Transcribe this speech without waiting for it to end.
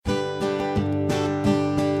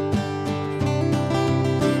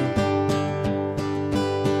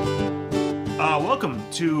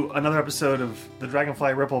to another episode of the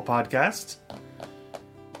Dragonfly Ripple podcast.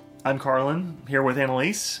 I'm Carlin, here with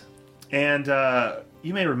Annalise, and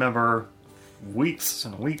you may remember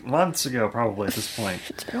months ago probably at this point.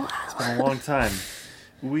 It's been a while. It's been a long time.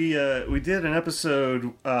 We did an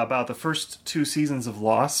episode about the first 2 seasons of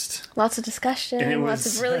Lost. Lots of discussion, lots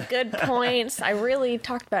of really good points. I really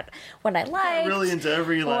talked about what I liked, Really into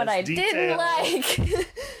every last what I detail. didn't like.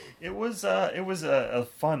 It was a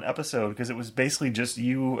fun episode because it was basically just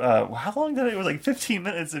you. How long did it? It was like 15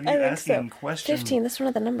 minutes of you asking questions. 15. That's one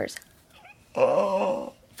of the numbers.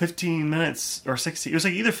 Oh, 15 minutes or 16. It was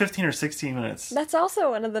like either 15 or 16 minutes. That's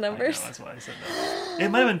also one of the I know, numbers. that's why I said that. It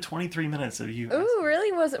might have been 23 minutes of you. Ooh,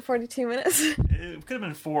 really? Was it 42 minutes? It could have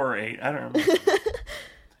been 4 or 8. I don't remember.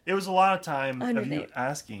 It was a lot of time of you 108.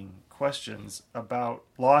 asking questions about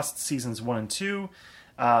Lost seasons 1 and 2.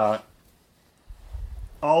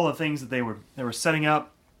 All the things that they were setting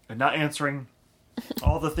up and not answering.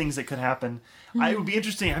 All the things that could happen. It would be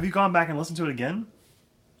interesting. Have you gone back and listened to it again?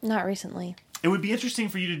 Not recently. It would be interesting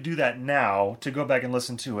for you to do that now, to go back and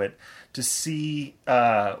listen to it, to see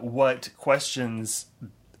what questions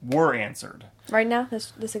were answered. Right now?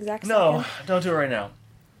 This exact No, second? don't do it right now.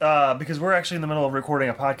 Because we're actually in the middle of recording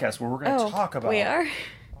a podcast where we're going to talk about... we are?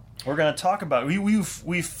 We're going to talk about...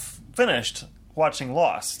 We've finished watching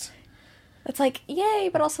Lost. It's like, yay,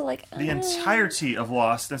 but also like... The entirety of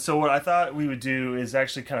Lost. And so what I thought we would do is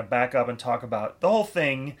actually kind of back up and talk about the whole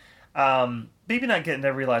thing. Maybe not get into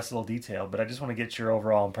every last little detail, but I just want to get your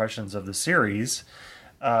overall impressions of the series.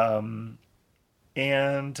 And we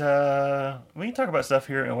can talk about stuff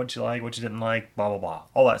here and what you like, what you didn't like, blah, blah, blah.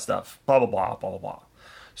 All that stuff. Blah, blah, blah, blah, blah, blah.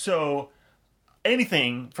 So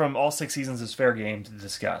anything from all 6 seasons is fair game to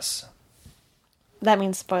discuss. That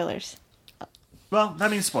means spoilers. Well, that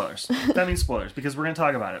means spoilers. That means spoilers, because we're going to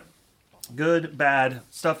talk about it. Good, bad,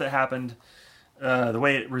 stuff that happened, the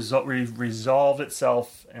way it resolved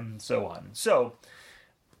itself, and so on. So,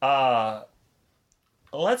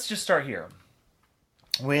 let's just start here.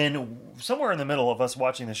 When, somewhere in the middle of us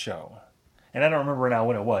watching the show, and I don't remember now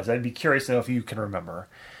when it was, I'd be curious to know if you can remember,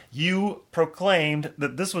 you proclaimed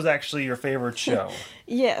that this was actually your favorite show.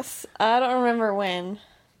 Yes. I don't remember when.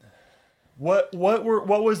 What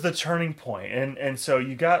was the turning point? And so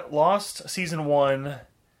you got Lost season 1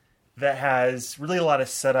 that has really a lot of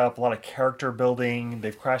setup, a lot of character building.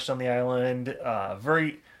 They've crashed on the island,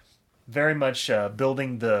 very, very much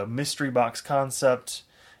building the mystery box concept.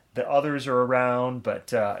 The others are around,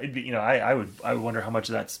 but it'd be, I would wonder how much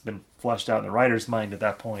of that's been fleshed out in the writer's mind at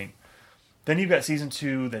that point. Then you've got season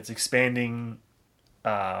 2 that's expanding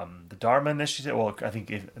the Dharma Initiative. Well, I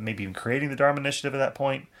think maybe even creating the Dharma Initiative at that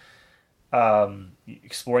point.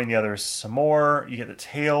 Exploring the others some more. You get the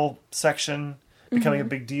tail section becoming a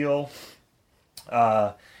big deal.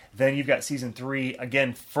 Then you've got season 3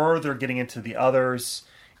 again, further getting into the others,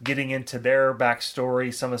 getting into their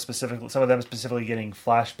backstory. Some of them specifically getting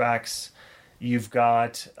flashbacks. You've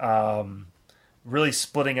got really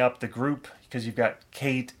splitting up the group because you've got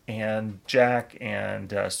Kate and Jack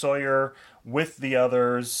and Sawyer with the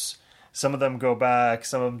others. Some of them go back,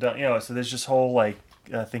 some of them don't. So there's this whole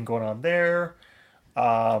thing going on there,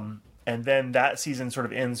 and then that season sort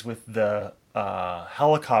of ends with the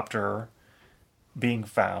helicopter being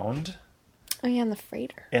found. Oh yeah, and the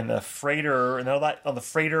freighter. And the freighter, and all that on the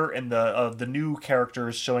freighter, and the new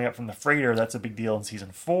characters showing up from the freighter. That's a big deal in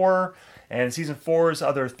season 4. And season 4's the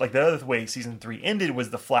other way season 3 ended was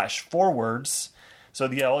the flash forwards. So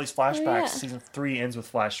you all these flashbacks. Oh, yeah. Season 3 ends with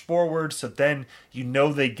flash forwards. So then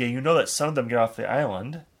that some of them get off the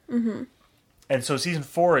island. Mm-hmm. And so season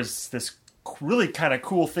 4 is this really kind of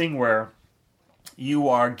cool thing where you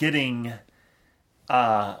are getting,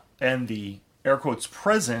 and the air quotes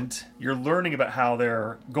present, you're learning about how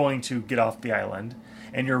they're going to get off the island,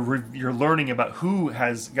 and you're learning about who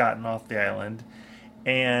has gotten off the island,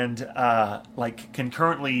 and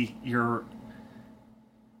concurrently you're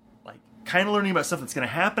kind of learning about stuff that's going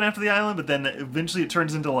to happen after the island, but then eventually it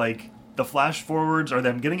turns into the flash forwards are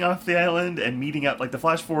them getting off the island and meeting up. The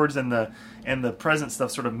flash forwards and the present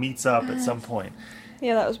stuff sort of meets up at some point.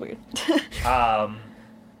 Yeah, that was weird.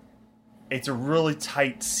 It's a really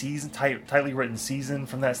tight season, tightly written season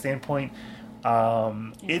from that standpoint.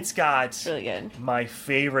 It's got really good. My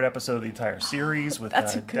favorite episode of the entire series with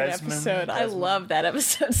That's a good Desmond. episode. I love that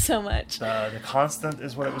episode so much. The Constant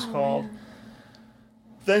is what it was called. Man.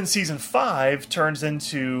 Then season 5 turns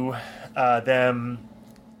into them.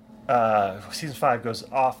 Season 5 goes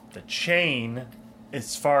off the chain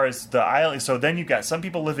as far as the island. So then you've got some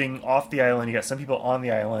people living off the island. You got some people on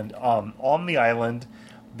the island. On the island,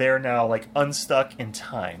 they're now unstuck in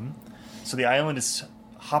time. So the island is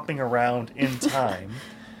hopping around in time.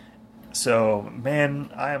 So,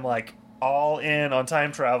 man, I am like all in on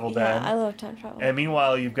time travel then. Yeah, I love time travel. And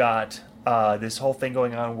meanwhile, you've got this whole thing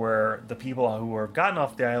going on where the people who have gotten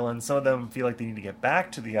off the island, some of them feel like they need to get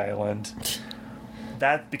back to the island.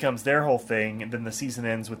 That becomes their whole thing, and then the season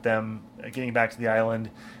ends with them getting back to the island,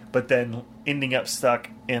 but then ending up stuck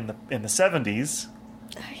in the 70s.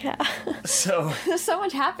 Yeah. So so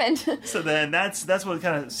much happened. So then that's what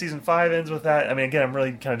kind of season 5 ends with that. I mean, again, I'm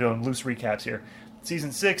really kind of doing loose recaps here.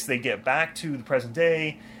 Season 6, they get back to the present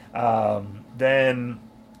day. Then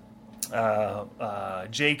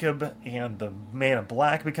Jacob and the Man in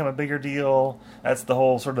Black become a bigger deal. That's the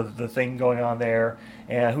whole sort of the thing going on there.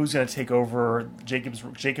 And who's going to take over?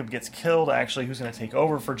 Jacob gets killed. Actually, who's going to take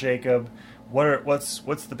over for Jacob? What's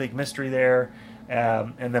the big mystery there?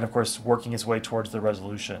 And then, of course, working its way towards the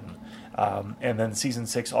resolution. And then season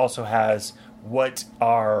 6 also has what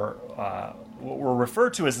were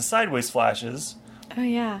referred to as the sideways flashes. Oh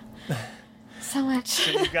yeah. So much.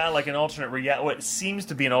 So you've got like an alternate reality. What seems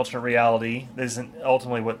to be an alternate reality isn't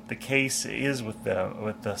ultimately what the case is with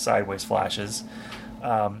the sideways flashes.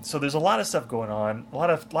 So there's a lot of stuff going on,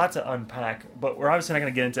 lots to unpack. But we're obviously not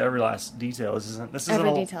going to get into every last detail. This isn't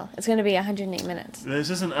every detail. It's going to be 108 minutes. This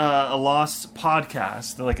isn't a Lost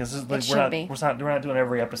podcast. Like this is like we're not doing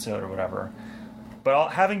every episode or whatever.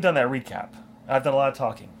 But having done that recap, I've done a lot of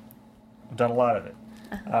talking. I've done a lot of it.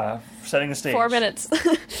 Setting the stage. 4 minutes.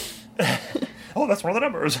 Oh, that's one of the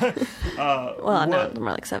numbers. Well, no,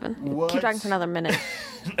 more like 7. Keep talking for another minute.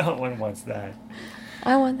 No one wants that.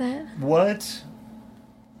 I want that. What?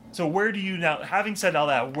 So where do you now, having said all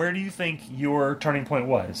that, where do you think your turning point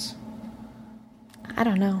was? I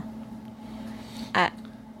don't know.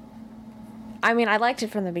 I mean, I liked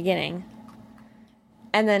it from the beginning.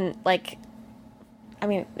 And then, like, I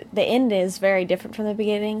mean, the end is very different from the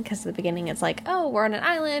beginning, because the beginning it's like, oh, we're on an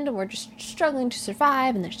island, and we're just struggling to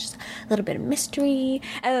survive, and there's just a little bit of mystery.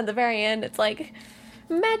 And then at the very end, it's like,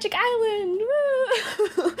 Magic Island,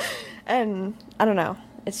 woo! And, I don't know.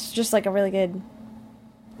 It's just, like, a really good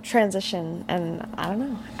transition, and I don't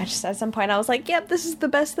know. I just, at some point, I was like, yep, this is the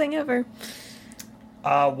best thing ever.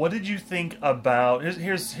 What did you think about...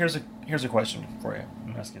 Here's a question for you.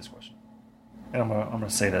 I'm asking this question. And I'm gonna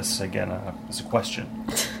say this again as a question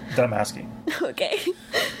that I'm asking. Okay.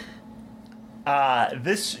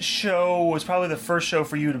 This show was probably the first show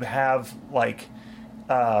for you to have like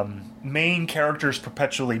main characters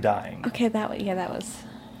perpetually dying. Okay, that was.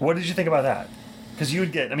 What did you think about that? Because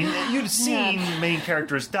you'd seen main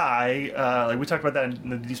characters die. Like we talked about that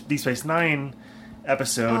in the Deep Space Nine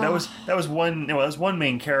episode. Oh. That was one. That was one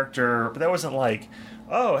main character, but that wasn't like,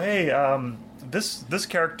 oh hey, this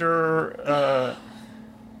character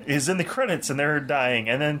is in the credits and they're dying,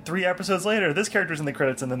 and then 3 episodes later, this character's in the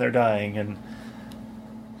credits and then they're dying, and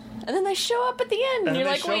then they show up at the end, and you're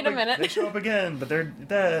like, wait a minute. They show up again, but they're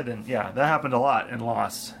dead, and yeah, that happened a lot in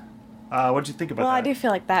Lost. What did you think about that? Well, I do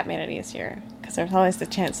feel like that made it easier, because there's always the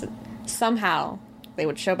chance that somehow they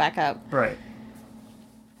would show back up. Right.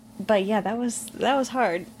 But yeah, that was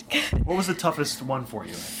hard. What was the toughest one for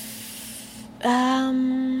you?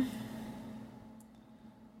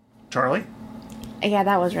 Charlie? Yeah,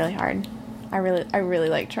 that was really hard. I really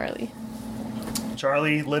like Charlie.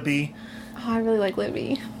 Charlie, Libby. Oh, I really like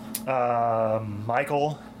Libby.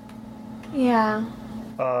 Michael. Yeah.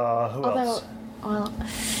 Who else? Well,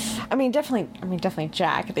 I mean, definitely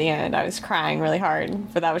Jack at the end. I was crying really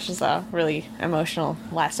hard, but that was just a really emotional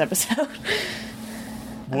last episode.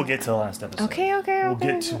 We'll get to the last episode. Okay. We'll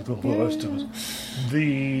get to the last episode.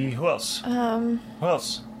 Who else? Who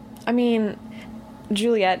else? I mean,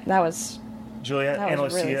 Juliet. That was and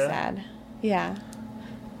Lucia. Really sad. Yeah.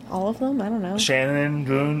 All of them? I don't know. Shannon,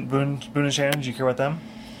 Boone and Shannon. Did you care about them?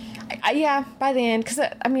 Yeah, by the end, because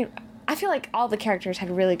I mean, I feel like all the characters had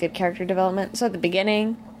really good character development. So at the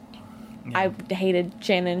beginning, yeah. I hated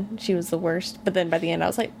Shannon. She was the worst. But then by the end, I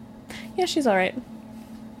was like, yeah, she's all right.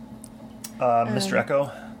 Mr.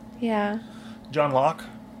 Echo. Yeah. John Locke.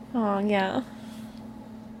 Oh yeah.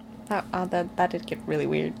 That did get really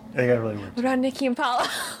weird. It got really weird. What about Nikki and Paula?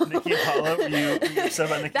 Nikki and Paula? Were you upset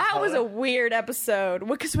about Nikki and Paula? That was a weird episode.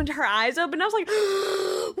 Because when her eyes opened, I was like,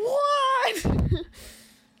 what?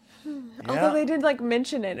 Yeah. Although they did like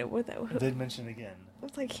mention it. They did mention it again. I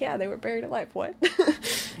was like, yeah, they were buried alive. What?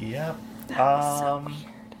 Yeah. That was so weird.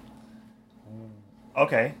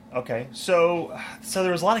 Okay. So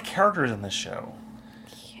there was a lot of characters in this show.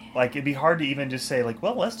 Yeah. Like, it'd be hard to even just say, like,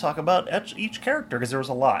 well, let's talk about each character, because there was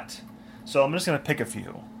a lot. So I'm just going to pick a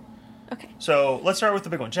few. Okay. So let's start with the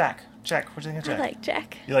big one. Jack, what do you think of Jack? I like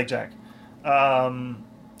Jack. You like Jack.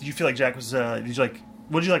 Did you feel like Jack was, what did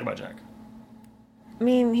you like about Jack? I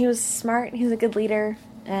mean, he was smart. He was a good leader,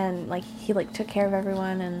 and like he like took care of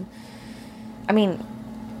everyone. And I mean,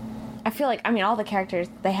 I feel like all the characters,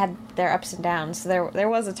 they had their ups and downs. So there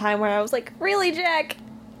was a time where I was like, really, Jack?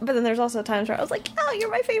 But then there's also times where I was like, oh, you're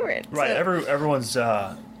my favorite. Right. So,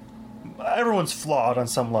 Everyone's flawed on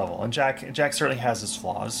some level, and Jack certainly has his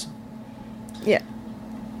flaws. yeah.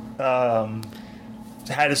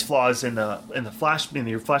 Had his flaws in the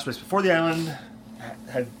flashbacks before the island,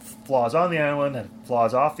 had flaws on the island, had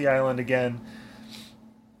flaws off the island again.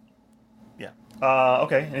 Yeah.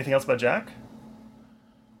 Okay. Anything else about Jack?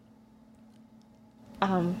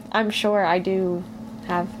 I'm sure I do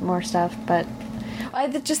have more stuff, but I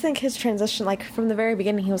just think his transition, like from the very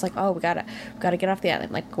beginning, he was like, "Oh, we gotta get off the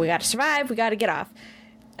island. Like we gotta survive. We gotta get off."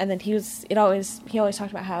 And then he always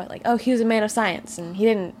talked about how like, oh, he was a man of science and he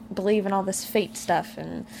didn't believe in all this fate stuff,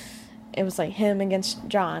 and it was like him against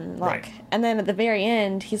John Locke. Right. And then at the very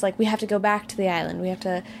end, he's like, we have to go back to the island. We have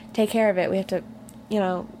to take care of it. We have to,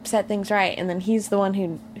 set things right. And then he's the one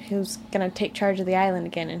who's gonna take charge of the island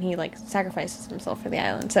again, and he like sacrifices himself for the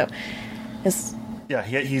island. So it's. Yeah,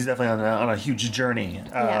 he's definitely on a huge journey.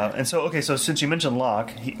 Yeah. And so, okay, so since you mentioned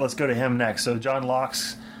Locke, let's go to him next. So John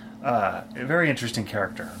Locke's a very interesting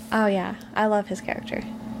character. Oh yeah, I love his character.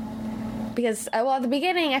 Because at the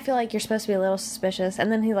beginning I feel like you're supposed to be a little suspicious,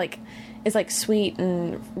 and then he like is like sweet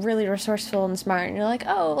and really resourceful and smart, and you're like,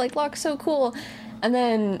 oh, like Locke's so cool. And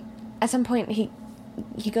then at some point he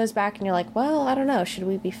goes back and you're like, well, I don't know, should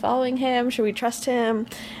we be following him? Should we trust him?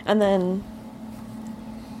 And then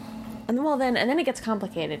it gets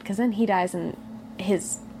complicated, because then he dies and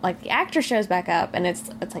his like the actor shows back up, and it's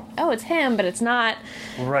like, oh, it's him, but it's not.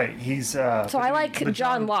 Right. He's so I like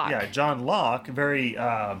John Locke. Yeah, John Locke, very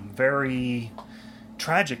very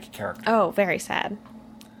tragic character. Oh, very sad.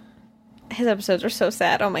 His episodes are so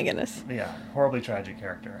sad. Oh my goodness. Yeah, horribly tragic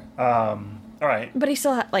character. All right. But he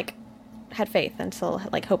still had faith and still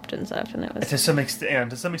like hoped and stuff, and it was To some extent,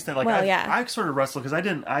 like Well, I sort of wrestled because I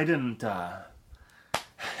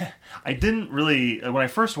didn't really, when I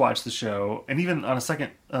first watched the show, and even on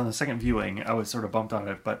the second viewing, I was sort of bumped on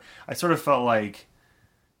it, but I sort of felt like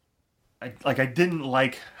I didn't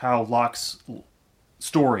like how Locke's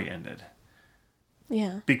story ended.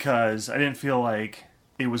 Yeah. Because I didn't feel like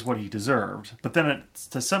it was what he deserved. But then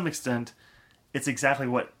to some extent, it's exactly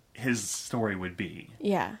what his story would be.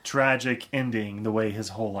 Yeah. Tragic ending the way his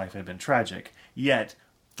whole life had been tragic. Yet,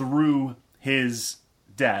 through his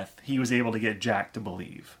death, he was able to get Jack to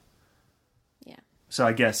believe. Yeah. So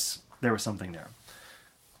I guess there was something there.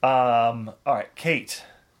 All right, Kate.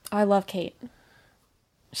 I love Kate.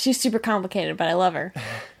 She's super complicated, but I love her.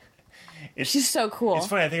 She's so cool. It's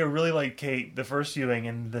funny. I think I really liked Kate the first viewing,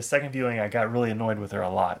 and the second viewing, I got really annoyed with her a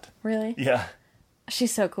lot. Really? Yeah.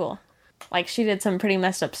 She's so cool. Like, she did some pretty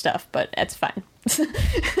messed up stuff, but it's fine.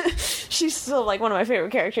 She's still, like, one of my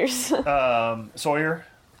favorite characters. Sawyer?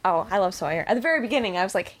 Oh, I love Sawyer. At the very beginning, I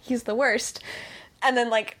was like, he's the worst. And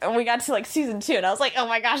then, like, we got to, like, season 2, and I was like, oh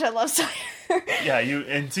my gosh, I love Sawyer. Yeah,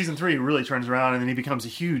 in season 3, he really turns around, and then he becomes a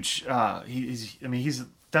huge, he's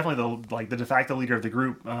definitely the de facto leader of the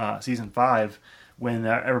group, season 5, when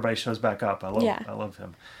everybody shows back up. I love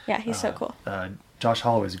him. Yeah, he's so cool. Josh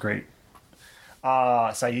Holloway's great.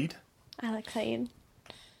 Saeed? I like Saeed.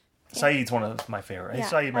 Saeed's one of my favorite. Yeah,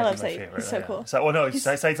 Saeed might I be love my Saeed. favorite. He's so cool.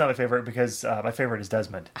 Saeed's not my favorite because my favorite is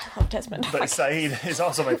Desmond. I love Desmond. But Saeed is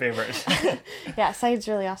also my favorite. Yeah, Saeed's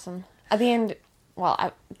really awesome. At the end,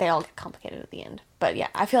 well, they all get complicated at the end. But yeah,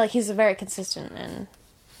 I feel like he's very consistent, and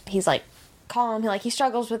he's like calm. He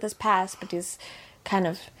struggles with his past, but he's kind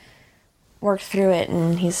of worked through it,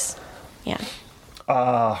 and he's, yeah.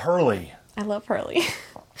 Hurley. I love Hurley.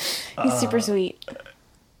 He's super sweet.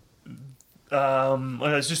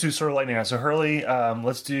 Let's just do sort of lightning round. So Hurley,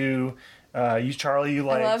 let's do you Charlie. You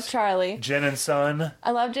like? I love Charlie. Jen and Son.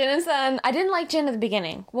 I love Jen and Son. I didn't like Jen at the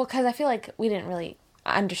beginning. Well, because I feel like we didn't really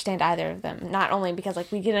understand either of them. Not only because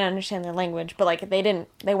like we didn't understand their language, but like they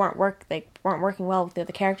weren't working well with the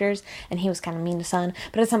other characters, and he was kind of mean to Son.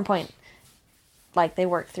 But at some point, like they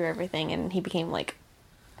worked through everything, and he became like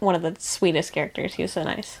one of the sweetest characters. He was so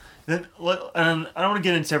nice. And I don't want to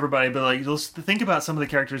get into everybody, but like let's think about some of the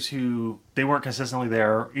characters who they weren't consistently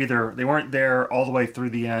there. Either they weren't there all the way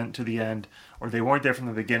through the end, or they weren't there from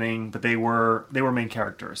the beginning, but they were main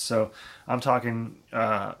characters. So I'm talking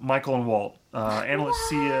Michael and Walt, Anna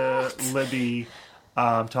Lucia, Libby.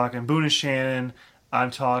 I'm talking Boone and Shannon. I'm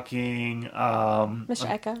talking Mr.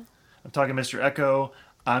 Echo. I'm talking Mr. Echo.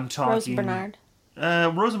 I'm talking Rose Bernard.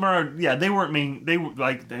 Rose and Bernard, yeah, they weren't main. They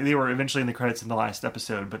were eventually in the credits in the last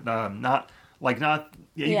episode, but not. Yeah,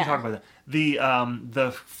 you can talk about that.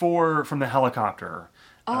 The 4 from the helicopter,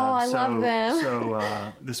 Oh, I love them.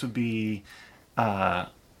 So this would be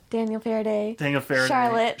Daniel Faraday.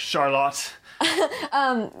 Charlotte,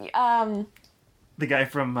 Um, the guy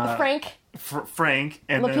from Frank. Frank,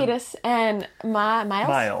 and Lapidus, and Miles.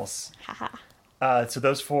 Miles. Haha. So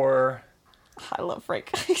those four. I love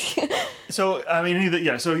Frank. So I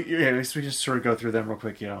mean, So yeah, we just sort of go through them real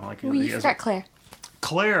quick. You know, like We forgot Claire.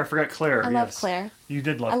 Claire. I forgot Claire. I love Claire. You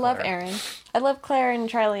did love. I love Claire. Aaron. I love Claire and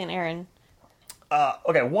Charlie and Aaron.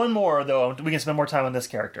 Okay, one more though. We can spend more time on this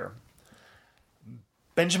character.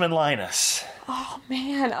 Benjamin Linus. Oh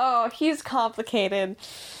man. Oh, he's complicated.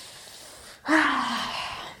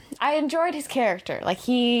 I enjoyed his character. Like,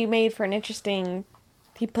 he made for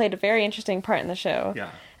he played a very interesting part in the show. Yeah.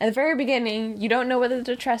 At the very beginning, you don't know whether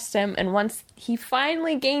to trust him, and once he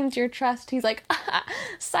finally gains your trust, he's like,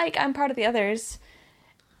 psych, I'm part of the others.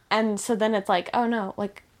 And so then it's like, oh no,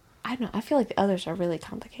 like, I don't know, I feel like the others are really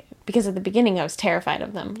complicated. Because at the beginning, I was terrified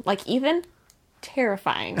of them. Like, Ethan,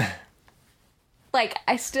 terrifying. Like,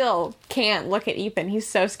 I still can't look at Ethan. He's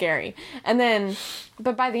so scary. And then,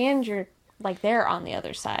 but by the end, you're, like, they're on the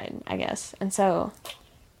other side, I guess. And so,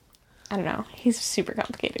 I don't know. He's super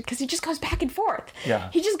complicated because he just goes back and forth. Yeah.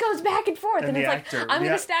 He just goes back and forth. And it's actor, like, I'm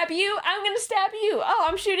going to stab you. I'm going to stab you. Oh,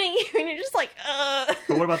 I'm shooting you. And you're just like, ugh.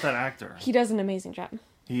 But what about that actor? He does an amazing job.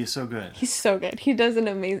 He is so good. He's so good. He does an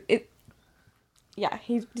amazing... Yeah,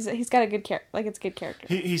 he's got a good character. Like, it's a good character.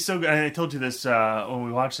 He's so good. I told you this when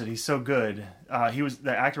we watched it. He's so good.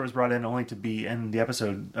 The actor was brought in only to be in the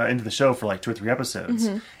episode, into the show for like 2 or 3 episodes,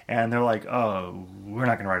 and they're like, "Oh, we're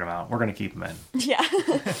not going to write him out. We're going to keep him in."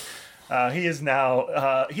 Yeah. He is now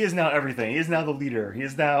everything. He is now the leader. He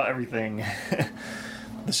is now everything.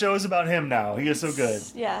 The show is about him now. He is so good.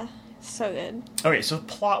 Yeah, so good. Okay, so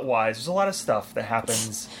plot wise, there's a lot of stuff that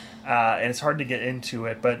happens. And it's hard to get into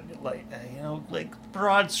it, but like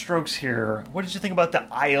broad strokes here. What did you think about the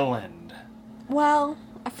island? Well,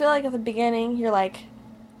 I feel like at the beginning you're like,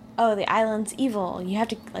 oh, the island's evil. You have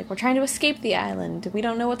to, like, we're trying to escape the island. We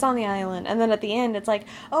don't know what's on the island. And then at the end it's like,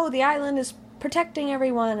 oh, the island is protecting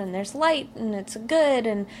everyone and there's light and it's good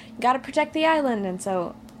and you gotta protect the island. And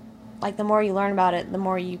so, like, the more you learn about it, the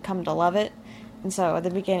more you come to love it. And so at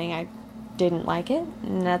the beginning I didn't like it,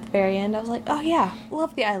 and at the very end I was like, oh yeah,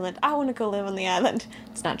 love the island. I want to go live on the island.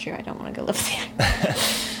 It's not true. I don't want to go live on the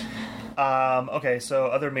island. Okay, so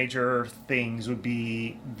other major things would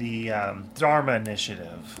be the Dharma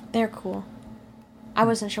Initiative. They're cool. I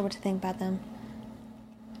wasn't sure what to think about them.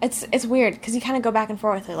 It's weird because you kind of go back and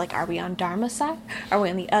forth. Like, are we on Dharma's side? Are we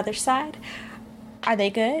on the other side? Are they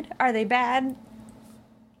good? Are they bad?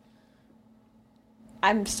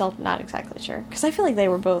 I'm still not exactly sure because I feel like they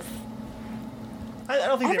were both. I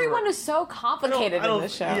don't think everyone is so complicated in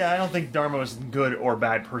this show. Yeah, I don't think Dharma was good or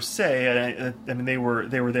bad per se. I mean, they were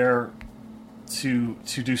there to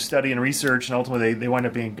do study and research, and ultimately they wind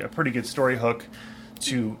up being a pretty good story hook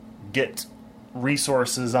to get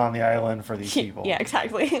resources on the island for these people. Yeah,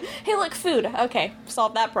 exactly. Hey, look, food. Okay,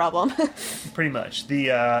 solved that problem. Pretty much.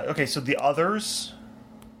 So the others.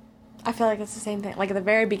 I feel like it's the same thing. Like, at the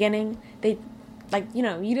very beginning, they. Like, you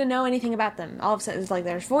know, you didn't know anything about them. All of a sudden, it's like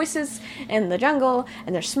there's voices in the jungle,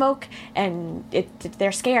 and there's smoke, and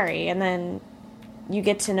they're scary. And then you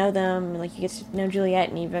get to know them, like, you get to know Juliet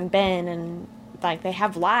and even Ben, and, like, they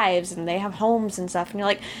have lives, and they have homes and stuff. And you're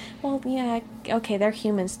like, well, yeah, okay, they're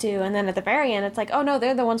humans, too. And then at the very end, it's like, oh, no,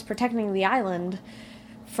 they're the ones protecting the island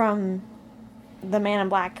from the Man in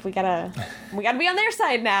Black. We gotta be on their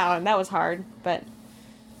side now. And that was hard, but...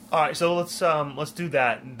 All right, so let's do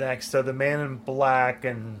that next. So the Man in Black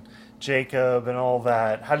and Jacob and all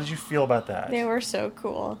that. How did you feel about that? They were so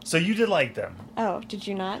cool. So you did like them. Oh, did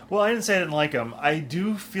you not? Well, I didn't say I didn't like them. I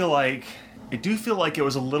do feel like it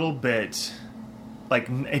was a little bit like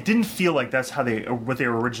it didn't feel like that's how what they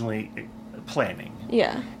were originally planning.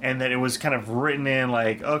 Yeah. And that it was kind of written in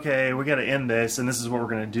like, okay, we got to end this, and this is what we're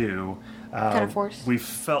going to do. Kind of forced.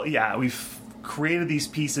 We've created these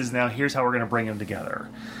pieces. Now here's how we're going to bring them together.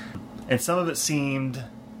 And some of it seemed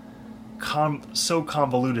so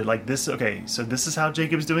convoluted. Like this, okay, so this is how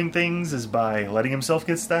Jacob's doing things, is by letting himself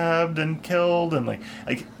get stabbed and killed. And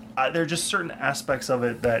there are just certain aspects of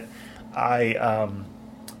it that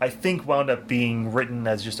I think wound up being written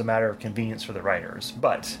as just a matter of convenience for the writers.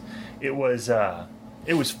 But it was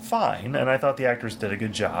fine, and I thought the actors did a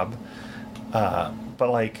good job. But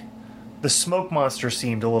like, the smoke monster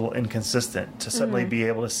seemed a little inconsistent to suddenly be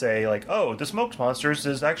able to say, like, oh, the smoke monster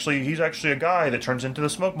he's actually a guy that turns into the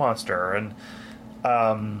smoke monster. And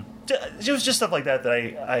it was just stuff like that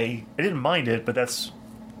I didn't mind it, but that's...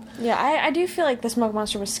 Yeah, I do feel like the smoke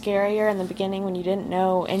monster was scarier in the beginning when you didn't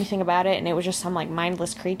know anything about it, and it was just some, like,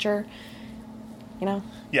 mindless creature. you know.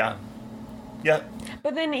 Yeah. Yeah.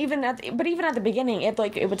 But then even at the beginning,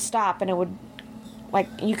 it would stop and it would, like,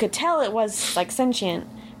 you could tell it was like sentient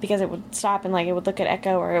because it would stop and like it would look at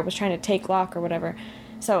Echo or it was trying to take Locke or whatever.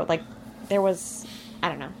 So like there was, I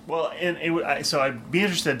don't know. Well, and so I'd be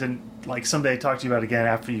interested to like someday talk to you about it again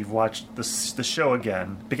after you've watched the show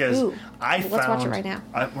again because Ooh, let's watch it right now.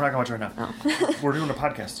 We're not gonna watch it right now. Oh. We're doing a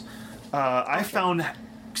podcast. I found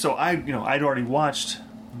I'd already watched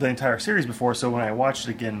the entire series before, so when I watched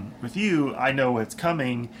it again with you, I know what's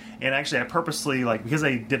coming. And actually, I purposely because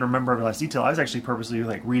I didn't remember every last detail, I was actually purposely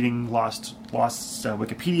like reading Lost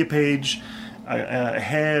Wikipedia page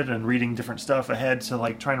ahead and reading different stuff ahead to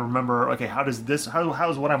like trying to remember. Okay, how does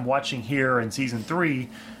what I'm watching here in season 3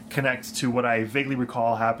 connect to what I vaguely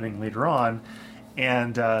recall happening later on?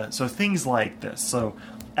 And so things like this. So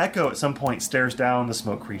Echo at some point stares down the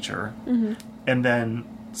smoke creature, and then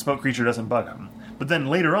smoke creature doesn't bug him. But then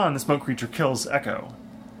later on, the smoke creature kills Echo.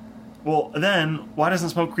 Well, then why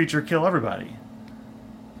doesn't smoke creature kill everybody?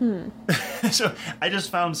 So I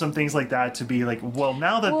just found some things like that to be like, well,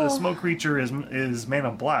 now that the smoke creature is Man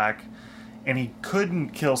of Black, and he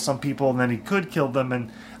couldn't kill some people, and then he could kill them,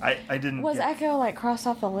 and I didn't. Was Echo like crossed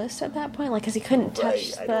off the list at that point, like because he couldn't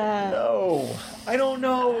touch I the? I don't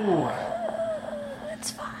know.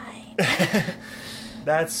 It's fine.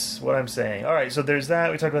 That's what I'm saying. All right, so there's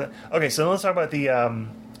that. We talked about that. Okay, so let's talk about the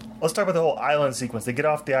whole island sequence. They get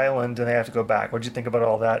off the island and they have to go back. What did you think about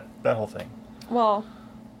all that whole thing? Well,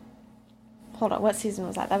 hold on. What season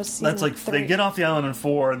was that? That was season That's like 3. they get off the island in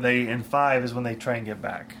 4. In 5 is when they try and get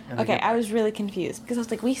back. Okay, I was really confused because I was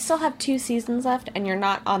like, we still have 2 seasons left, and you're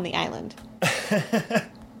not on the island.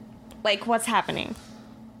 Like, what's happening?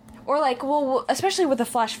 Or like, well, especially with the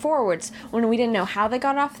flash forwards, when we didn't know how they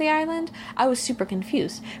got off the island, I was super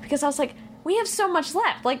confused because I was like, we have so much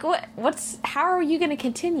left. Like, how are you going to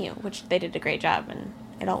continue? Which they did a great job and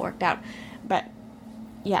it all worked out. But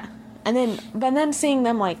yeah, and then seeing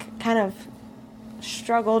them like kind of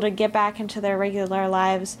struggle to get back into their regular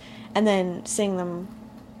lives, and then seeing them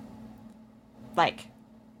like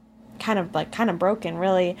kind of broken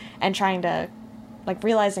really, and trying to like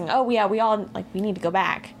realizing, oh yeah, we all like we need to go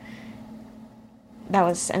back. That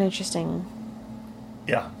was an interesting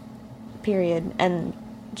period, and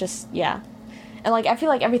just and like I feel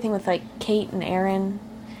like everything with like Kate and Aaron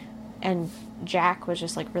and Jack was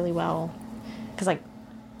just like really well, because like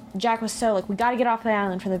Jack was so like, we got to get off the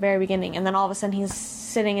island from the very beginning, and then all of a sudden he's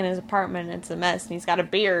sitting in his apartment and it's a mess, and he's got a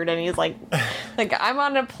beard and he's like like, I'm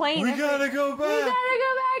on a plane, we gotta go back,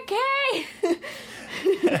 Kate.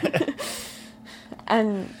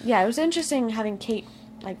 And yeah, it was interesting having Kate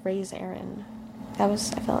like raise Aaron. I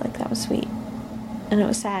felt like that was sweet, and it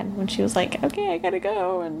was sad when she was like, okay, I gotta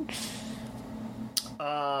go. And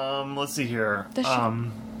let's see here.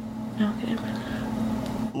 Okay.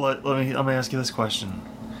 Let me ask you this question.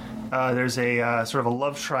 There's a sort of a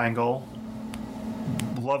love triangle,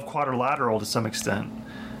 love quadrilateral to some extent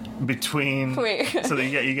between. Wait. So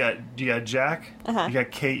you got Jack, you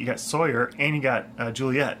got Kate, you got Sawyer, and you got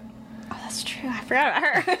Juliet. Oh, that's true. I forgot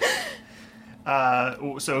about her.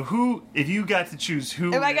 So who, if you got to choose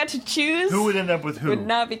who, if I got to choose, who would end up with who? Would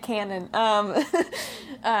not be canon.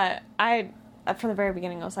 I from the very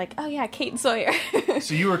beginning I was like, oh yeah, Kate and Sawyer.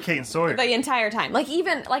 So you were Kate and Sawyer the entire time. Like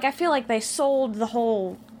even like I feel like they sold the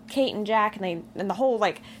whole Kate and Jack and the whole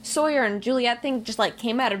like Sawyer and Juliet thing just like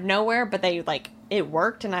came out of nowhere, but they like it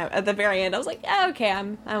worked, and at the very end I was like, yeah, okay,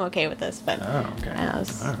 I'm okay with this. But okay, it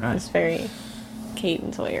was very Kate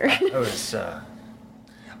and Sawyer. It was.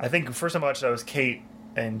 I think first time I watched it, I was Kate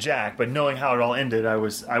and Jack, but knowing how it all ended, I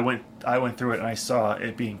went through it and I saw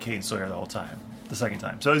it being Kate and Sawyer the whole time. The second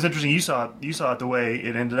time, so it was interesting. You saw it the way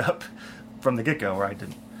it ended up from the get go, where I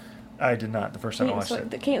did not the first time I watched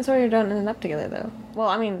it. The Kate and Sawyer don't end up together though. Well,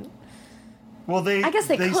 I mean, I guess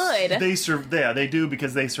they could. They do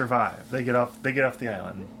because they survive. They get off the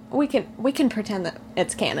island. We can pretend that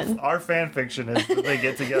it's canon. Our fan fiction is that they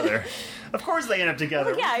get together. Of course, they end up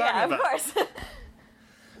together. Yeah, of course.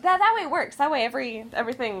 That way it works. That way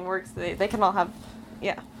everything works. They can all have,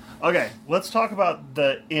 yeah. Okay, let's talk about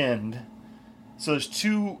the end. So there's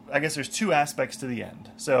two aspects to the end.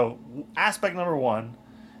 So aspect number 1,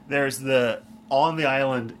 there's the on the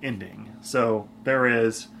island ending. So there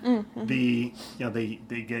is they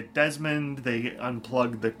get Desmond, they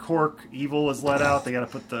unplug the cork, Evil is let out, they got to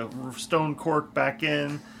put the stone cork back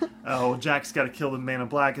in. Jack's got to kill the Man in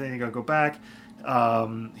Black, and then you got to go back.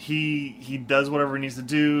 He does whatever he needs to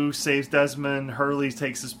do, saves Desmond. Hurley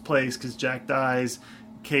takes his place because Jack dies.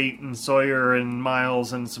 Kate and Sawyer and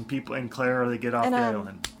Miles and some people and Claire, they get off the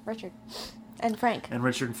island. Richard and Frank. And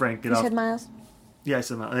Richard and Frank get you off. You said Miles? Yeah, I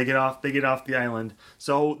said mountain. They get off. They get off the island.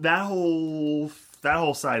 So that whole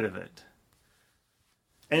side of it,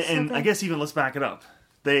 and I guess even let's back it up.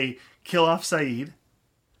 They kill off Saeed.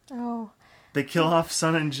 Oh. They kill off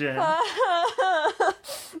Sun and Jin. that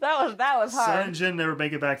was hard. Sun and Jin never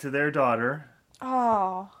make it back to their daughter.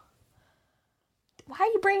 Oh. Why are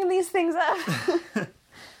you bringing these things up?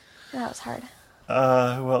 That was hard.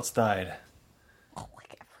 Who else died? Oh,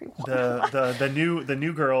 like everyone. The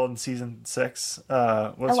new girl in season 6.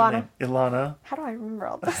 What's her name? Ilana. How do I remember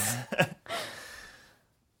all this?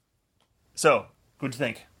 So, what'd you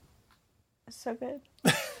think? It's so good.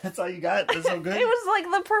 That's all you got? That's so good? It was like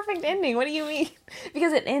the perfect ending. What do you mean?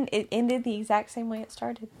 Because it ended the exact same way it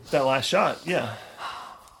started. That last shot, yeah.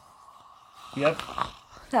 Yep.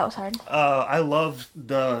 That was hard. I loved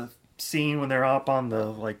the scene when they're up on the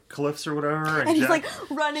like cliffs or whatever, and he's like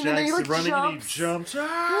running, and then he like running jumps. and he jumps.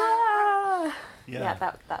 Ah! Yeah,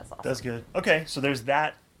 that's awesome. That's good. Okay, so there's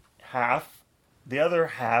that half. The other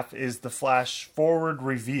half is the flash forward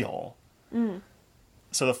reveal.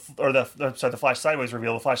 So the flash sideways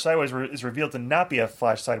reveal. The flash sideways is revealed to not be a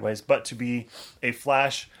flash sideways, but to be a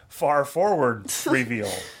flash far forward reveal.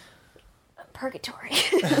 Purgatory.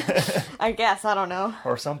 I guess, I don't know.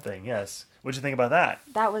 Or something, yes. What'd you think about that?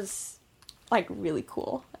 That was, like, really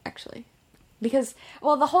cool, actually. Because,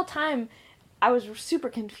 well, the whole time, I was super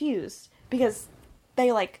confused. Because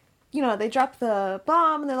they, like, you know, they drop the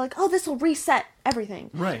bomb, and they're like, oh, this will reset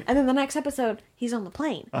everything. Right. And then the next episode, he's on the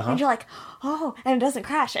plane. Uh-huh. And you're like, oh, and it doesn't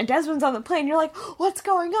crash. And Desmond's on the plane. You're like, what's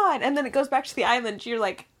going on? And then it goes back to the island. You're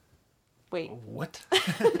like, wait, what?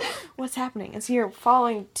 what's happening? And so you're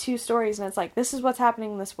following two stories, and it's like, this is what's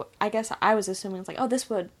happening. I guess I was assuming it's like, oh, this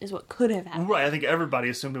is what could have happened. Right. I think everybody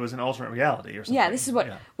assumed it was an alternate reality or something. Yeah, this is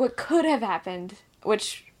what could have happened,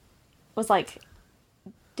 which was like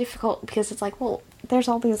difficult because it's like, well, there's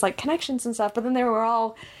all these like connections and stuff, but then they were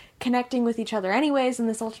all connecting with each other anyways in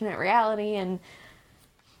this alternate reality, and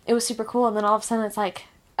it was super cool. And then all of a sudden, it's like,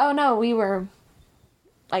 oh no, we were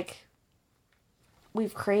like,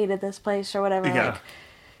 we've created this place or whatever. Yeah. Like,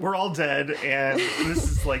 we're all dead, and this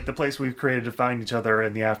is like the place we've created to find each other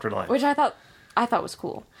in the afterlife. which I thought was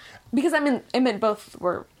cool because I mean it meant both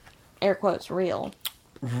were air quotes real.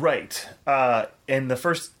 Right. And the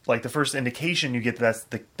first indication you get that's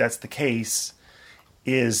the case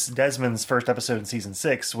is Desmond's first episode in season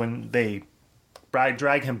 6 when they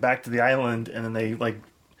drag him back to the island and then they like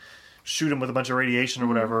shoot him with a bunch of radiation or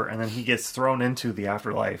whatever, and then he gets thrown into the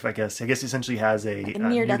afterlife. I guess he essentially has a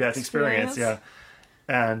near-death experience. Yeah.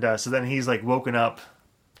 And so then he's like woken up.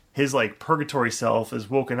 His like purgatory self is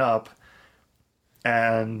woken up,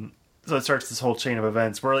 and so it starts this whole chain of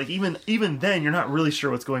events where like even then you're not really sure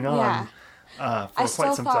what's going on. Yeah. For I quite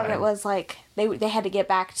still some thought time. it was like they had to get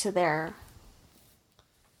back to their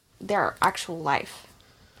actual life.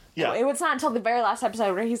 Yeah. It was not until the very last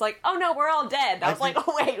episode where he's like, "Oh no, we're all dead." I was like,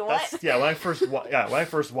 "Oh wait, what?" Yeah, when I first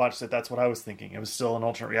watched it, that's what I was thinking. It was still an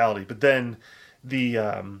alternate reality, but then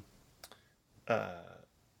then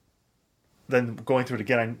going through it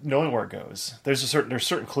again, knowing where it goes, there's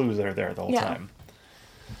certain clues that are there the whole time.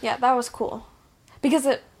 Yeah, that was cool because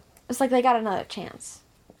it's like they got another chance.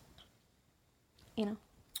 You know.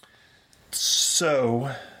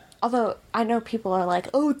 So. Although I know people are like,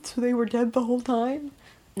 "Oh, so they were dead the whole time."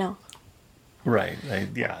 No. Right. I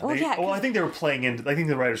think they were playing into. I think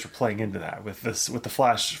the writers were playing into that with the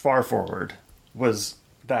flash far forward was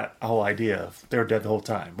that whole idea of they were dead the whole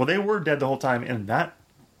time. Well, they were dead the whole time in that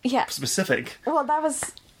specific. Well, that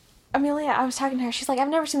was Amelia. I was talking to her. She's like, I've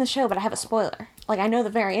never seen the show, but I have a spoiler. Like, I know the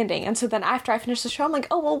very ending. And so then after I finished the show, I'm like,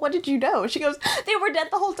 oh, well, what did you know? She goes, they were dead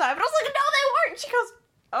the whole time. And I was like, no, they weren't. She goes,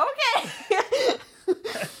 okay.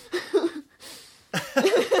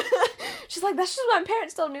 She's like, that's just what my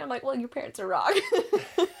parents told me. I'm like, well, your parents are wrong.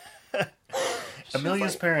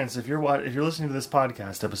 Amelia's parents, if you're listening to this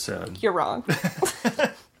podcast episode, you're wrong.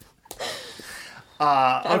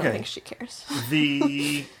 I don't think she cares.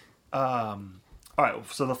 All right.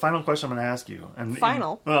 So the final question I'm going to ask you, I'm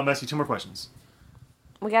going to ask you 2 more questions.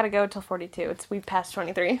 We got to go till 42. We've passed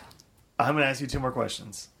 23. I'm going to ask you 2 more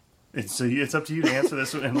questions. It's up to you to answer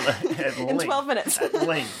this in 12 minutes. At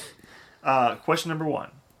length. Question number 1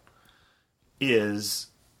 is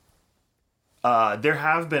there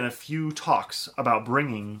have been a few talks about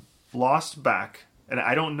bringing Lost back, and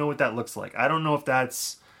I don't know what that looks like. I don't know if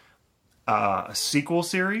that's a sequel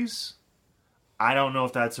series. I don't know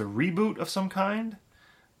if that's a reboot of some kind.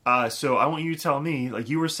 So I want you to tell me, like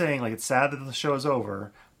you were saying, like it's sad that the show is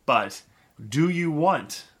over, but do you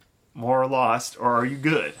want more Lost, or are you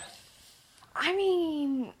good? I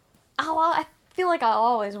mean, I feel feel like I'll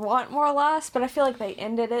always want more Lost, but I feel like they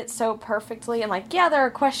ended it so perfectly. And, like, yeah, there are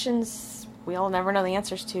questions we'll never know the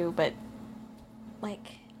answers to, but,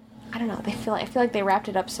 like, I don't know. I feel like they wrapped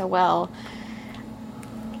it up so well.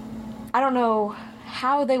 I don't know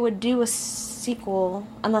how they would do a sequel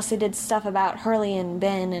unless they did stuff about Hurley and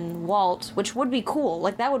Ben and Walt, which would be cool.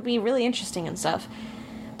 Like, that would be really interesting and stuff.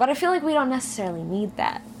 But I feel like we don't necessarily need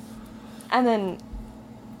that. And then,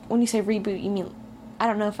 when you say reboot, you mean... I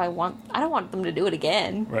don't know if I don't want them to do it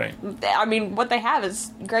again. Right. I mean, what they have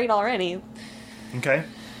is great already. Okay.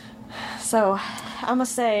 So, I'm gonna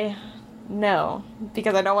say no,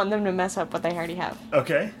 because I don't want them to mess up what they already have.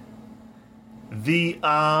 Okay. The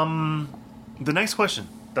next question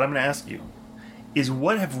that I'm going to ask you is,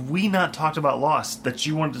 what have we not talked about Lost that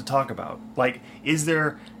you wanted to talk about? Like, is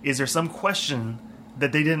there some question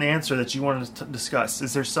that they didn't answer that you wanted to discuss?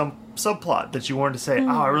 Is there some subplot that you wanted to say,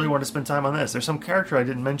 I really want to spend time on this? There's some character I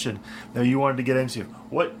didn't mention that you wanted to get into.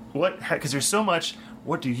 What, because there's so much,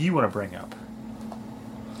 what do you want to bring up?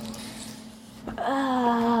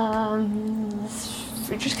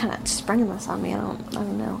 You're just kind of springing this on me. I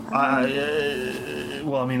don't know.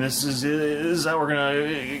 Well, I mean, this is how we're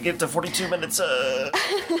gonna get to 42 minutes.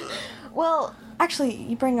 Well, actually,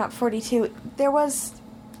 you bring up 42. There was...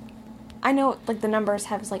 I know, like, the numbers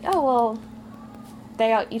have, like, oh, well,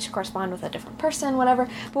 they each correspond with a different person, whatever.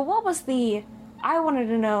 But what was the... I wanted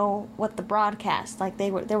to know what the broadcast, like,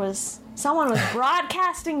 someone was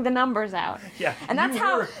broadcasting the numbers out. Yeah. And that's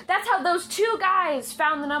how those two guys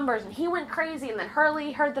found the numbers, and he went crazy, and then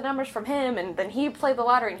Hurley heard the numbers from him, and then he played the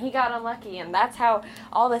lottery, and he got unlucky, and that's how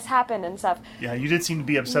all this happened and stuff. Yeah, you did seem to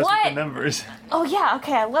be obsessed with the numbers. Oh, yeah,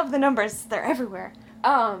 okay, I love the numbers. They're everywhere.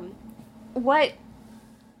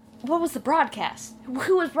 What was the broadcast?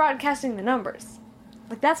 Who was broadcasting the numbers?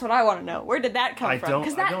 Like, that's what I want to know. Where did that come from?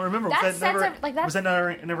 I don't remember. Was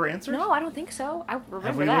that never answered? No, I don't think so. I remember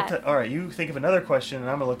Have we that. All right, you think of another question,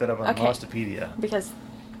 and I'm going to look that up on Lostopedia. Because,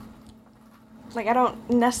 like, I don't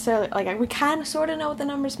necessarily... Like, we kind of sort of know what the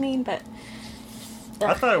numbers mean, but...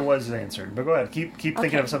 I thought it was answered, but go ahead. Keep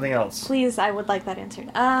thinking of something else. Please, I would like that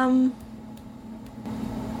answered. I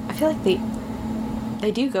feel like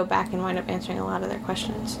they do go back and wind up answering a lot of their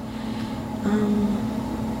questions.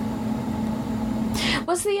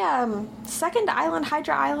 Was the second island,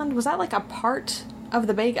 Hydra Island, was that like a part of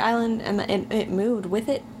the big island and it moved with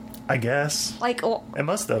it? I guess. Like, well, it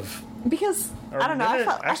must have. Because, I don't know,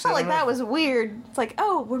 I felt like that was weird. It's like,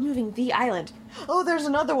 oh, we're moving the island. Oh, there's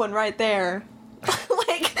another one right there.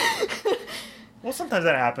 Like... Well, sometimes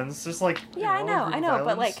that happens. Just like... Yeah, I know,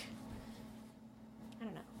 but like... I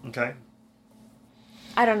don't know. Okay.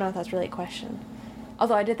 I don't know if that's really a question.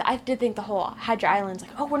 Although I did think the whole Hydra Island's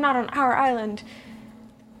like, oh, we're not on our island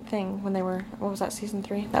thing when they were, what was that, season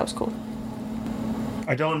 3? That was cool.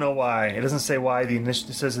 I don't know why. It doesn't say why. It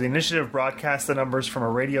says the initiative broadcast the numbers from a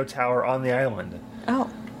radio tower on the island. Oh.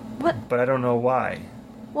 What? But I don't know why.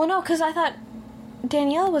 Well, no, because I thought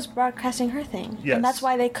Danielle was broadcasting her thing. Yes. And that's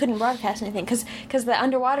why they couldn't broadcast anything. Because the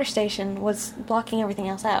underwater station was blocking everything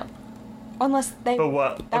else out. Unless they... But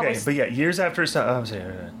what? Okay, but yeah, years after...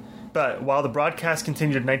 But while the broadcast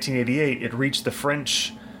continued in 1988, it reached the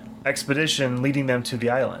French expedition leading them to the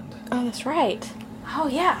island. Oh, that's right. Oh,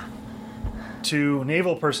 yeah. Two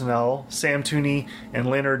naval personnel, Sam Toomey and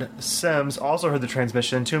Leonard Sims, also heard the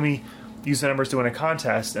transmission. Toomey used the numbers to win a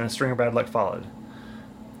contest, and a string of bad luck followed.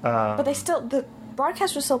 But the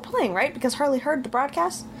broadcast was still playing, right? Because Hurley heard the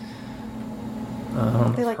broadcast?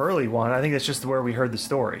 Hurley won. I think that's just where we heard the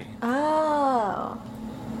story. Oh.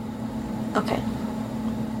 Okay.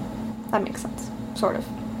 That makes sense. Sort of.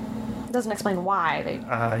 It doesn't explain why they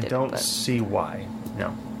I don't see why.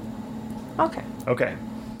 No. Okay. Okay.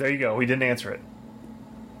 There you go. We didn't answer it.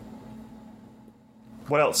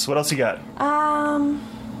 What else? What else you got? I'm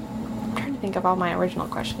trying to think of all my original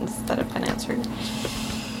questions that have been answered.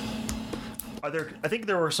 I think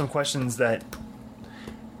there were some questions that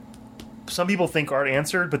some people think aren't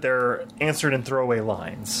answered, but they're answered in throwaway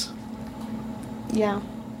lines. Yeah.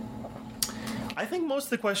 I think most of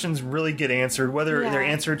the questions really get answered, whether they're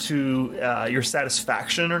answered to your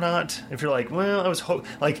satisfaction or not. If you're like, well, I was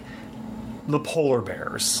like the polar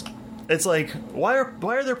bears. It's like, why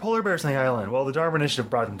are there polar bears on the island? Well, the Darwin Initiative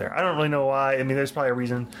brought them there. I don't really know why. I mean, there's probably a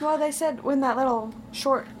reason. Well, they said when that little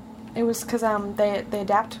short, it was because they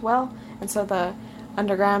adapt well, and so the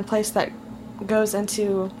underground place that goes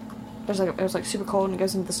into it was like super cold and it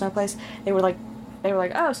goes into the snow place. They were like,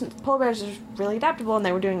 oh, since polar bears are really adaptable, and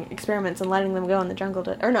they were doing experiments and letting them go in the jungle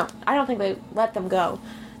or no, I don't think they let them go.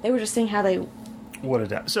 They were just seeing how they would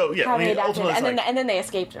adapt. So yeah, how they adapted, and then they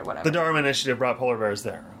escaped or whatever. The Darwin Initiative brought polar bears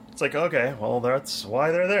there. It's like, okay, well, that's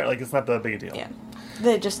why they're there. Like, it's not that big a deal. Yeah.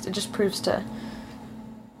 It just proves to,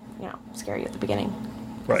 scare you at the beginning.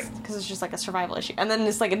 Right. Because it's just like a survival issue. And then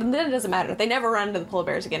it's like, then it doesn't matter. They never run into the polar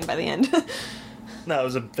bears again by the end. No, it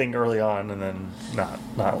was a thing early on, and then not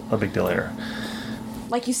a big deal later.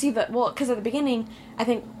 Like, you see because at the beginning, I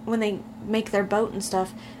think when they make their boat and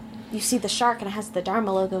stuff, you see the shark and it has the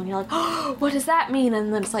Dharma logo, and you're like, oh, what does that mean?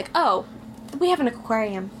 And then it's like, oh, we have an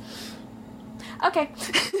aquarium. Okay.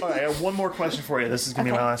 All right, I have one more question for you. This is going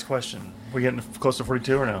to be Okay. my last question. We getting close to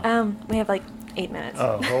 42 or no? We have like 8 minutes.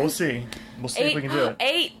 Oh, well, we'll see. We'll see if we can do it.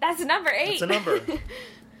 8. That's a number 8. It's a number.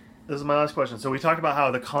 This is my last question. So we talked about how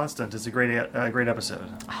The Constant is a great episode.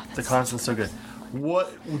 Oh, The Constant's so good.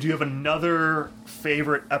 What do you have another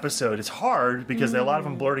favorite episode? It's hard because a lot of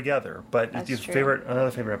them blur together. But That's do you have true. another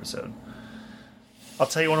favorite episode? I'll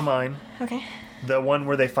tell you one of mine. Okay. The one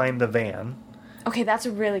where they find the van. Okay, that's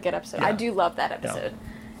a really good episode. Yeah. I do love that episode.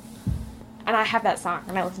 And I have that song,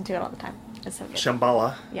 and I listen to it all the time. It's so good.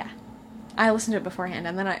 Shambhala. Yeah. I listened to it beforehand,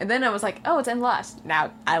 and then I was like, oh, it's in Lost.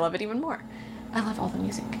 Now I love it even more. I love all the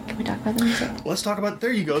music. Can we talk about the music? Let's talk about.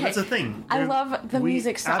 There you go. Okay. That's a thing. I love the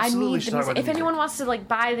music, so I absolutely need should the talk music. about If the anyone music. wants to like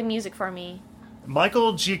buy the music for me, Michael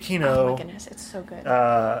oh Giacchino my goodness, it's so good.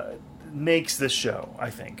 makes this show. I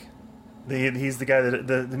think he's the guy that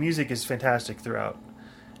the music is fantastic throughout,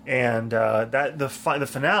 and that the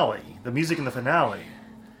finale, the music in the finale.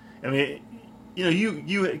 I mean,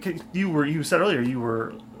 you said earlier you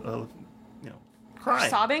were crying,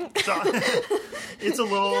 Sobbing. It's a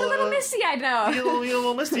little, You're a little misty-eyed now. you're a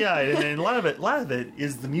little misty-eyed, and a lot of it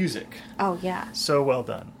is the music. Oh yeah. So well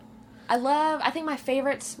done. I think my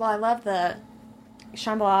favorites, I love the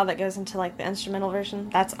Shambhala that goes into like the instrumental version.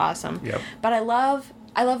 That's awesome. Yep. But I love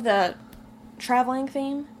the traveling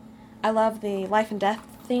theme. I love the life and death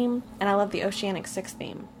theme, and I love the Oceanic 6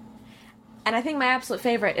 theme. And I think my absolute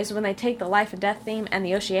favorite is when they take the life and death theme and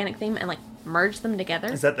the Oceanic theme and like merge them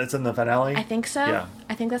together. That's in the finale? I think so. Yeah.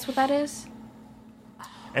 I think that's what that is.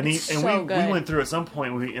 And It's we so good. went through at some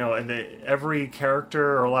point. Every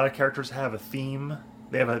character or a lot of characters have a theme.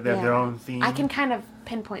 They have their own theme. I can kind of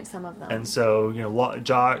pinpoint some of them. And so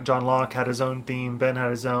John Locke had his own theme. Ben had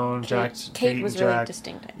his own. Kate was really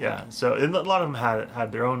distinct. I think. Yeah. So and a lot of them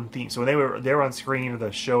had their own theme. So when they were on screen, or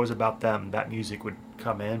the show was about them, that music would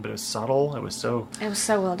come in, but it was subtle. It was so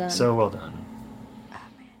well done. so well done. Oh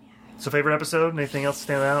man, yeah. So favorite episode? Anything else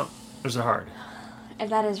stand out? Or is it hard? And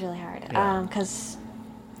that is really hard. Yeah.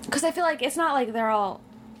 Because I feel like it's not like they're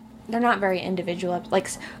not very individual. Like,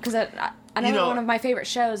 because another one of my favorite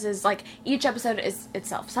shows is like each episode is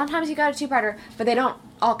itself. Sometimes you got a 2-parter, but they don't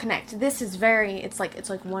all connect. This is it's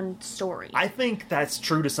like one story. I think that's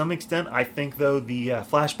true to some extent. I think though the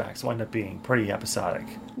flashbacks wind up being pretty episodic.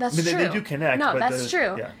 That's I mean, true. They do connect. No, but that's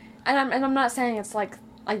true. Yeah. And I'm not saying it's like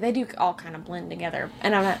they do all kind of blend together.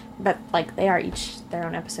 And I'm not, but like they are each their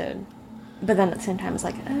own episode. But then at the same time, it's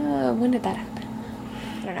like, when did that happen?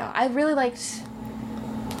 I don't know. I really liked.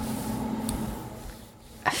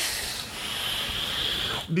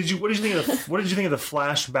 What did you think of the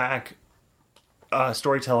flashback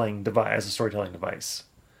storytelling device as a storytelling device?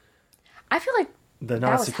 I feel like The that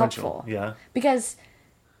was non-sequential, helpful. yeah. Because,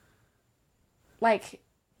 like,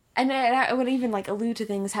 and I would even like allude to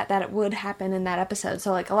things that it would happen in that episode.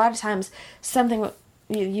 So like a lot of times something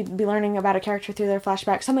you'd be learning about a character through their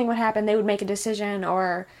flashback. Something would happen, they would make a decision,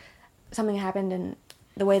 or something happened and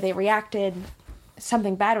the way they reacted,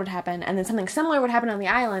 something bad would happen, and then something similar would happen on the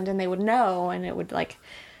island, and they would know, and it would like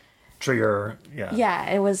Trigger, yeah. yeah,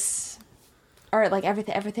 it was, or like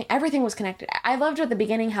everything was connected. I loved at the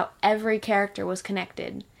beginning how every character was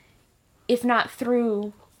connected, if not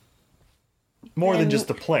through More than and- just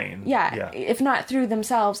the plane. yeah, if not through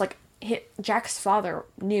themselves. Like Jack's father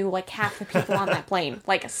knew like half the people on that plane,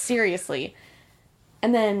 like seriously,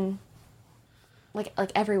 and then like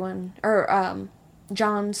everyone, or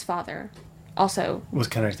John's father also Was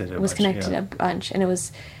connected a bunch, and it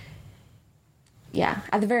was, yeah,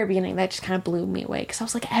 at the very beginning that just kind of blew me away, because I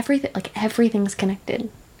was like, everything's connected,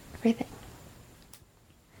 everything.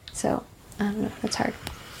 So I don't know, it's hard.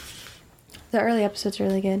 The early episodes are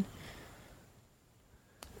really good.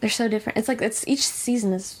 They're so different. It's like each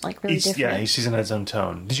season is like really different. Yeah, each season has its own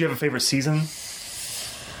tone. Did you have a favorite season?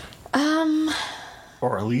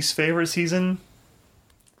 Or a least favorite season?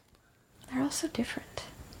 They're all so different.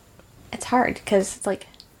 It's hard because it's like,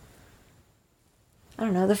 I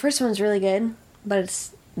don't know. The first one's really good, but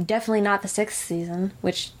it's definitely not the 6th season,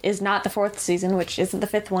 which is not the 4th season, which isn't the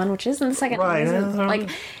 5th one, which isn't the 2nd Right. one. Like,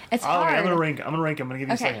 it's hard. I'm gonna rank them. I'm gonna give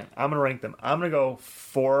you a Okay. second. I'm gonna rank them. I'm gonna go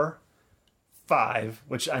 4, 5,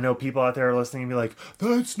 which I know people out there are listening and be like,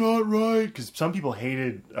 that's not right, because some people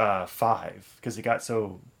hated 5 because it got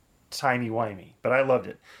so timey-wimey, but I loved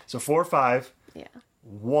it. So 4, 5, Yeah.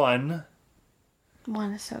 1,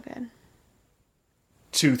 1 is so good.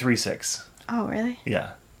 2, 3, 6. Oh, really?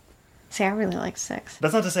 Yeah. See, I really like 6.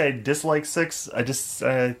 That's not to say I dislike 6. I just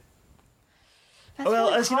That's well,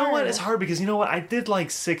 really as you know what, hard. it's hard because you know what, I did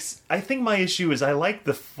like 6. I think my issue is I like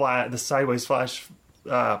the sideways flash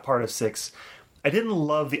part of 6. I didn't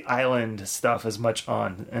love the island stuff as much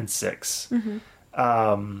in 6.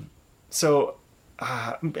 So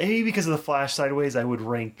maybe because of the flash sideways, I would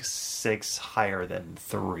rank 6 higher than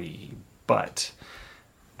 3, but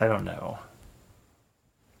I don't know.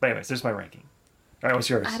 But anyways, there's my ranking. All right, what's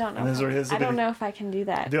yours? I don't know. And I don't know if I can do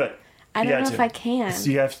that. Do it. I You don't know got if to. I can. So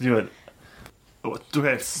you have to do it.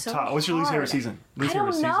 Okay, So Todd, what's your least favorite hard. season? I Least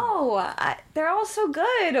favorite don't season. know. They're all so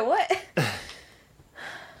good. What?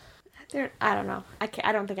 I don't know.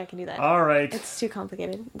 I don't think I can do that. All right. It's too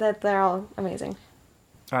complicated. They're all amazing.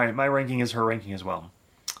 All right, my ranking is her ranking as well.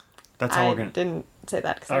 That's all I we're going to... didn't say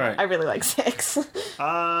that because All right. I really like 6.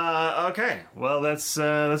 Okay. Well, that's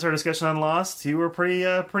our discussion on Lost. You were pretty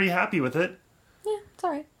happy with it. Yeah, it's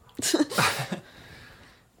alright.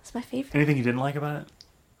 It's my favorite. Anything you didn't like about it?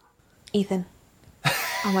 Ethan.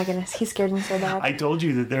 Oh my goodness, he scared me so bad. I told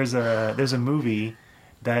you that there's a movie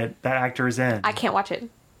that actor is in. I can't watch it.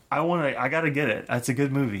 I got to get it. It's a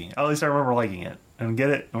good movie. At least I remember liking it. And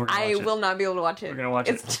get it. And we're gonna I watch will it. not be able to watch it. We're gonna watch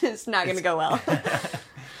it's it. just not going to go well.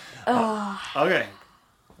 Okay.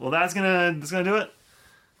 Well, that's gonna do it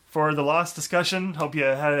for the Lost discussion. Hope you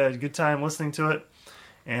had a good time listening to it.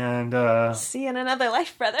 And See you in another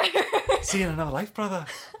life, brother. see you in another life, brother.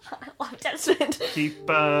 Love Testament. Keep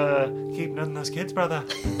nutting those kids, brother.